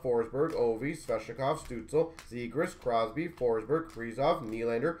 Kaprizov, Forsberg, Ovi, Svechnikov, Stützle, Zegras, Crosby, Forsberg, Kaprizov,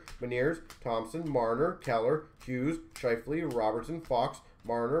 Nylander, Beniers, Thompson, Marner, Keller, Hughes, Scheifele, Robertson, Fox,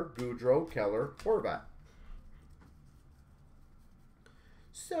 Marner, Goudreau, Keller, Horvat.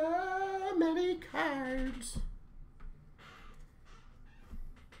 So many cards.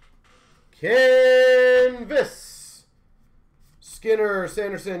 Canvas: Skinner,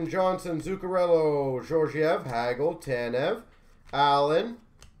 Sanderson, Johnson, Zuccarello, Georgiev, Hagel, Tanev, Allen,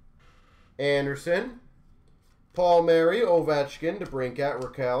 Anderson, Palmieri, Ovechkin, DeBrincat,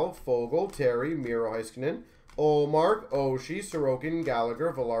 Raquel, Fogle, Terry, Miro Heiskanen, Olmark, Oshie, Sorokin,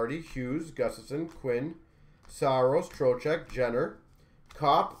 Gallagher, Velarde, Hughes, Gustafsson, Quinn, Saros, Trocheck, Jenner,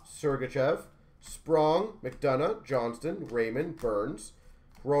 Kopp, Sergachev, Sprong, McDonough, Johnston, Raymond, Burns,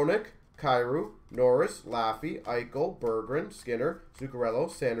 Hronik, Kyrou, Norris, Laffy, Eichel, Berggren, Skinner, Zuccarello,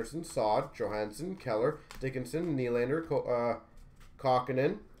 Sanderson, Saad, Johansson, Keller, Dickinson, Nylander,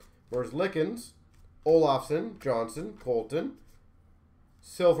 Kokkonen, Merzlikins, Olofsson, Johnson, Colton,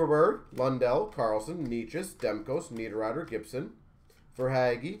 Silverberg, Lundell, Carlson, Nietzsche, Demkos, Niederreiter, Gibson,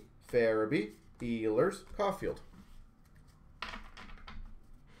 Verhaeghe, Farabee, Ehlers, Caulfield.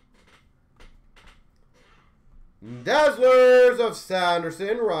 Dazzlers of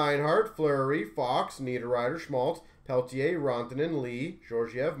Sanderson, Reinhardt, Fleury, Fox, Niederreiter, Schmaltz, Peltier, Rantanen, Lee,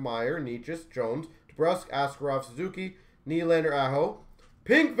 Georgiev, Meyer, Nietzsche, Jones, DeBrusk, Askarov, Suzuki, Nylander, Aho.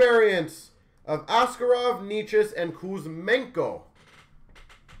 Pink variants of Askarov, Nietzsche, and Kuzmenko.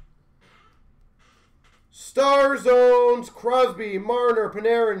 Star Zones, Crosby, Marner,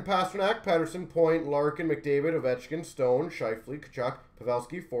 Panarin, Pastrnak, Patterson, Point, Larkin, McDavid, Ovechkin, Stone, Scheifele, Kachuk,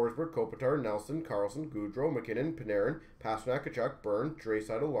 Pavelski, Forsberg, Kopitar, Nelson, Carlson, Goudreau, McKinnon, Panarin, Pastrnak, Kachuk, Byrne,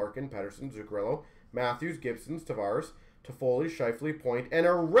 Draisaitl, Larkin, Patterson, Zuccarello, Matthews, Gibson, Tavares, Toffoli, Scheifele, Point, and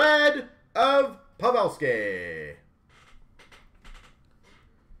a red of Pavelski.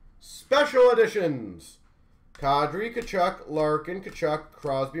 Special editions. Kadri, Kachuk, Larkin, Kachuk,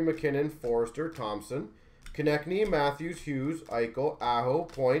 Crosby, McKinnon, Forrester, Thompson, Konechny, Matthews, Hughes, Eichel, Aho,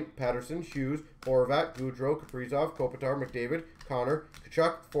 Point, Patterson, Hughes, Horvat, Goudreau, Kaprizov, Kopitar, McDavid, Connor,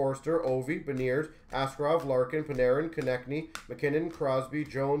 Kachuk, Forrester, Ovi, Beniers, Askarov, Larkin, Panarin, Konechny, McKinnon, Crosby,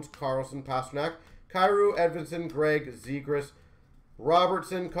 Jones, Carlson, Pastrnak, Kyrou, Edvinsson, Gregg, Zegras,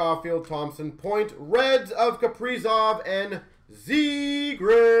 Robertson, Caulfield, Thompson, Point, Reds of Kaprizov and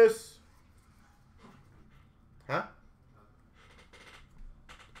Zegras. Huh?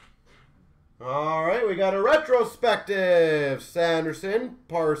 All right, we got a retrospective. Sanderson,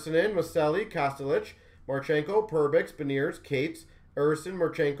 Parsonen, Maselli, Kastelich, Marchenko, Perbix, Beniers, Cates, Urson,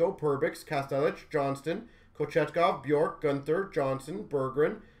 Marchenko, Perbix, Kastelich, Johnston, Kochetkov, Bjork, Gunther, Johnson,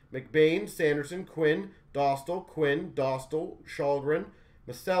 Berggren, McBain, Sanderson, Quinn, Dostal, Shalgren,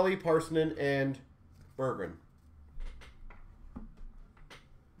 Maselli, Parsonen, and Berggren.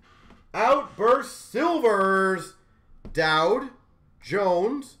 Outburst Silvers, Dowd,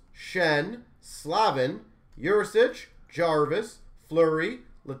 Jones, Shen, Slavin, Jurisic, Jarvis, Fleury,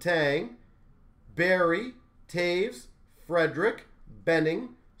 Letang, Barry, Taves, Frederick,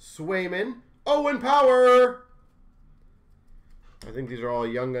 Benning, Swayman, Owen Power. I think these are all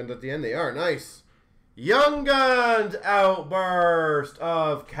Young Guns at the end. They are. Nice. Young Guns outburst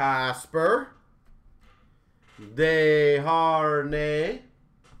of Casper, Desharnais,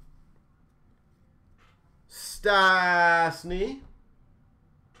 Stastny,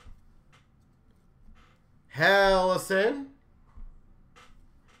 Hellison,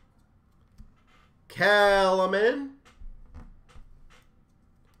 Kellerman,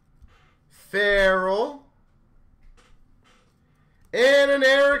 Farrell, and an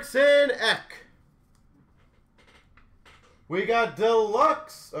Eriksson Ek. We got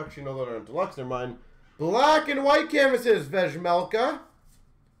deluxe. Actually, no, those aren't deluxe. Never mind. Black and white canvases. Vejmelka,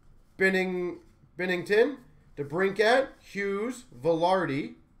 Binnington, DeBrincat, Hughes,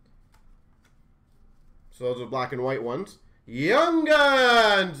 Velarde. So those are black and white ones. Young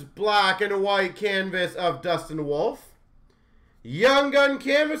Guns, black and white canvas of Dustin Wolf. Young Gun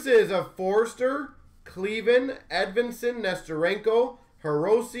canvases of Forster, Cleven, Edvinsson, Nestorenko,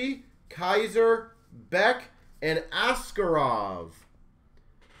 Hiroshi, Kaiser, Beck, and Askarov.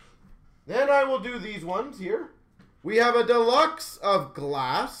 Then I will do these ones here. We have a deluxe of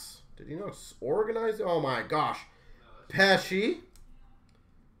Glass. Did you know it's organized? Oh my gosh. Pesci.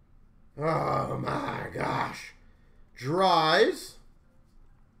 Oh my gosh. Dries.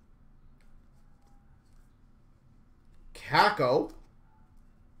 Kako.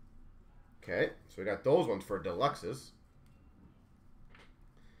 Okay, so we got those ones for deluxes.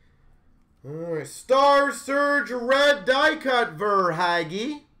 Alright, Star Surge Red Die Cut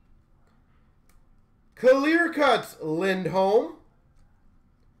Verhage. Clear Cuts Lindholm.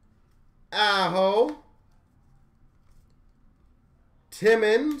 Aho.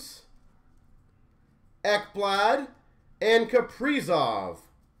 Timmins. Ekblad. And Kaprizov.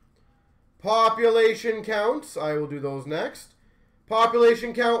 Population counts. I will do those next.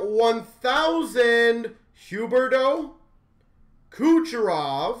 Population count 1,000. Huberdeau.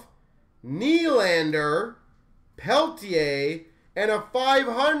 Kucherov. Nylander. Peltier. And a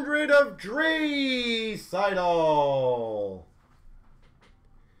 500 of Draisaitl.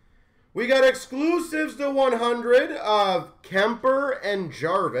 We got exclusives to 100 of Kemper and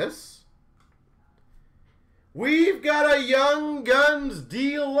Jarvis. We've got a Young Guns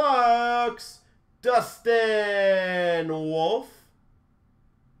Deluxe Dustin Wolf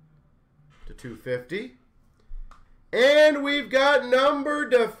to 250. And we've got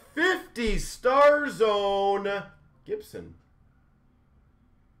numbered to 50 Star Zone Gibson.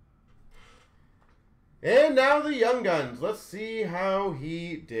 And now the Young Guns. Let's see how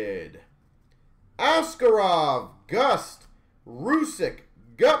he did. Askarov, Gust, Rusick,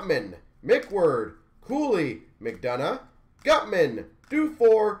 Gutman, Mickword, Cooley, McDonough, Gutman,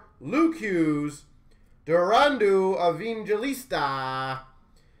 Dufour, Luke Hughes, Durandu, Evangelista.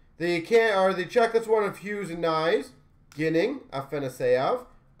 The checklist one of Hughes and Nyes, Ginning, Afanaseyev,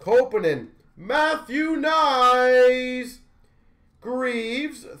 Kopanen, Matthew Nyes,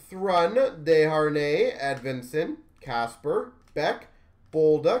 Greaves, Thrun, Desharnais, Edvinsson, Casper, Beck,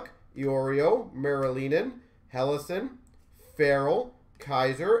 Bolduc, Iorio, Marilinen, Hellison, Farrell,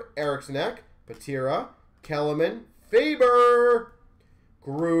 Kaiser, Eriksson Ek, Patira, Kellerman, Faber,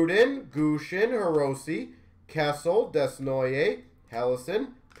 Gruden, Gushin, Hiroshi, Kessel, Desnoyer,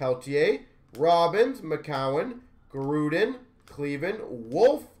 Hellison, Peltier, Robbins, McCowan, Gruden, Cleveland,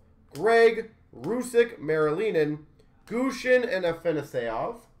 Wolf, Gregg, Rusick, Marilinen, Gushin, and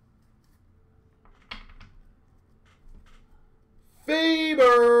Afanaseyev.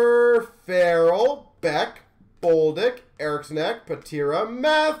 Faber, Farrell, Beck, Bolduc, Eriksson, Patira,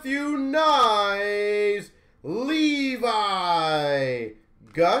 Matthew Nyes, Levi,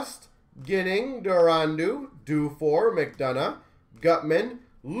 Gust, Ginning, Durandu, Dufour, McDonough, Gutman,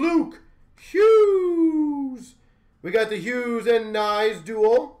 Luke, Hughes. We got the Hughes and Nyes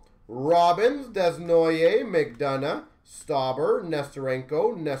duel. Robbins, Desnoyer, McDonough, Stauber,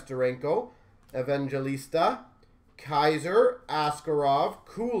 Nestorenko, Evangelista, Kaiser, Askarov,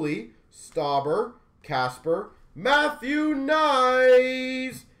 Cooley, Stauber, Casper, Matthew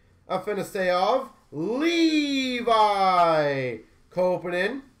Nyes, Afanaseyev, Levi,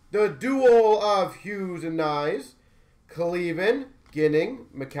 Kopanen, the duel of Hughes and Nyes, Cleveland, Ginning,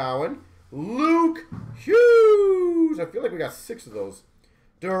 McCowan, Luke Hughes. I feel like we got 6 of those.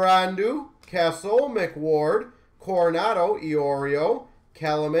 Durandu, Kessel, McWard, Coronado, Iorio,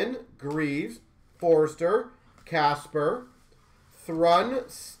 Kellerman, Greaves, Forster, Casper, Thrun,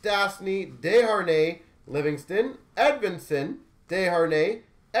 Stastny, Desharnais, Livingston, Edvinson, Desharnais,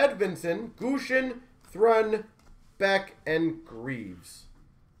 Edvinson, Gushin, Thrun, Beck, and Greaves.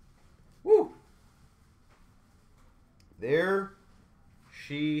 Woo! There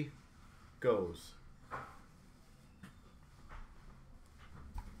she goes.